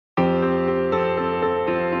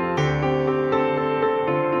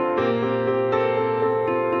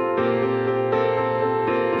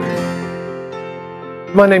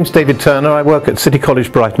My name's David Turner. I work at City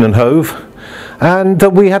College Brighton Hove, and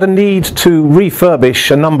we had a need to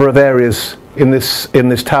refurbish a number of areas in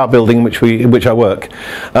this tower building in which I work.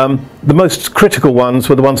 The most critical ones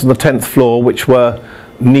were the ones on the 10th floor, which were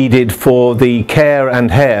needed for the care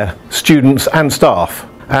and hair students and staff.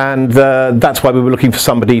 And that's why we were looking for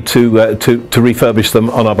somebody to refurbish them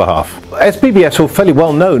on our behalf. SBBS were fairly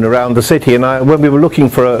well known around the city, and when we were looking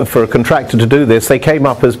for a contractor to do this, they came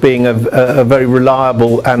up as being a very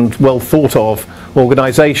reliable and well thought of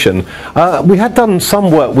organisation. We had done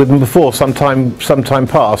some work with them before, sometime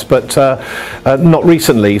past, but not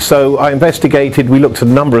recently. So I investigated. We looked at a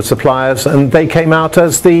number of suppliers, and they came out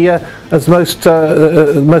as the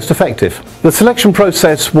most effective. The selection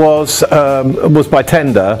process was by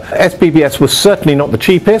tender. SBBS was certainly not the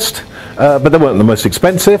cheapest, but they weren't the most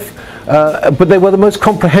expensive. But they were the most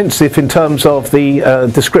comprehensive in terms of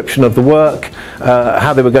the description of the work,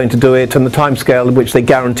 how they were going to do it, and the timescale in which they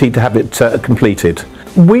guaranteed to have it completed.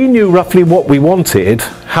 We knew roughly what we wanted.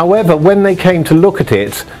 However, when they came to look at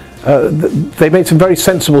it, they made some very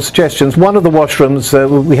sensible suggestions. One of the washrooms,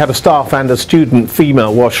 we had a staff and a student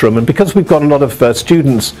female washroom, and because we've got a lot of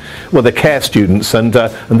students, well, they're care students, and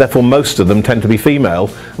therefore most of them tend to be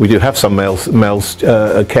female. We do have some male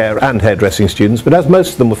care and hairdressing students, but as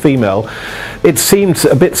most of them were female, it seemed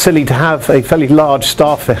a bit silly to have a fairly large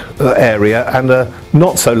staff area and a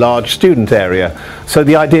not so large student area. So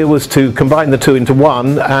the idea was to combine the two into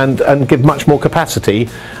one and give much more capacity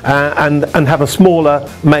and have a smaller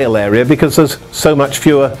male area, because there's so much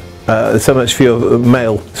fewer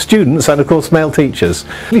male students and of course male teachers.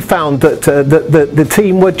 We found that the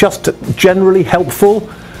team were just generally helpful,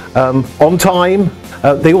 on time.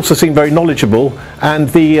 They also seemed very knowledgeable, and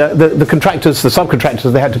the contractors, the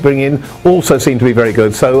subcontractors they had to bring in, also seemed to be very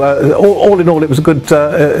good. So all in all, it was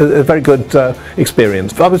a very good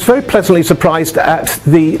experience. I was very pleasantly surprised at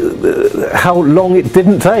how long it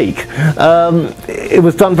didn't take. It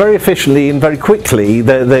was done very efficiently and very quickly.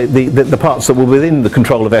 The parts that were within the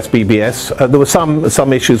control of SBBS. There were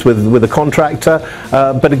some issues with the contractor,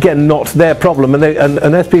 but again, not their problem. And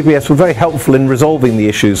SBBS were very helpful in resolving the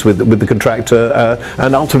issues with the contractor,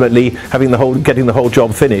 and ultimately getting the whole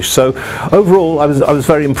job finished. So overall, I was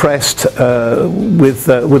very impressed with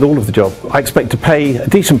all of the job. I expect to pay a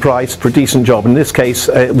decent price for a decent job. In this case,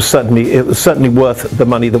 it was certainly worth the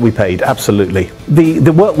money that we paid. Absolutely.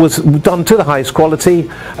 The work was done to the highest quality.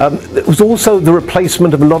 It was also the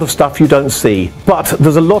replacement of a lot of stuff you don't see. But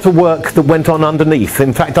there's a lot of work that went on underneath.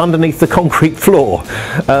 In fact, underneath the concrete floor,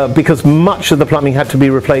 because much of the plumbing had to be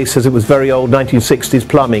replaced, as it was very old 1960s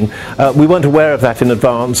plumbing. We weren't aware of that in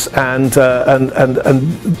advance, and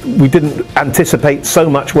we didn't anticipate so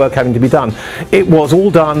much work having to be done. It was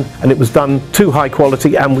all done, and it was done to high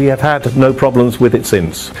quality, and we have had no problems with it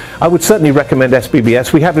since. I would certainly recommend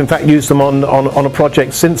SBBS. We have in fact used them on a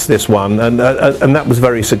project since this one, and that was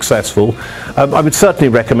very successful. I would certainly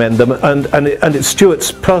recommend them, and it's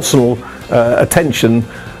Stuart's personal attention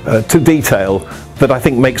to detail that I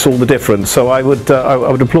think makes all the difference. So I would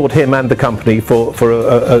applaud him and the company for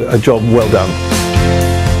a job well done.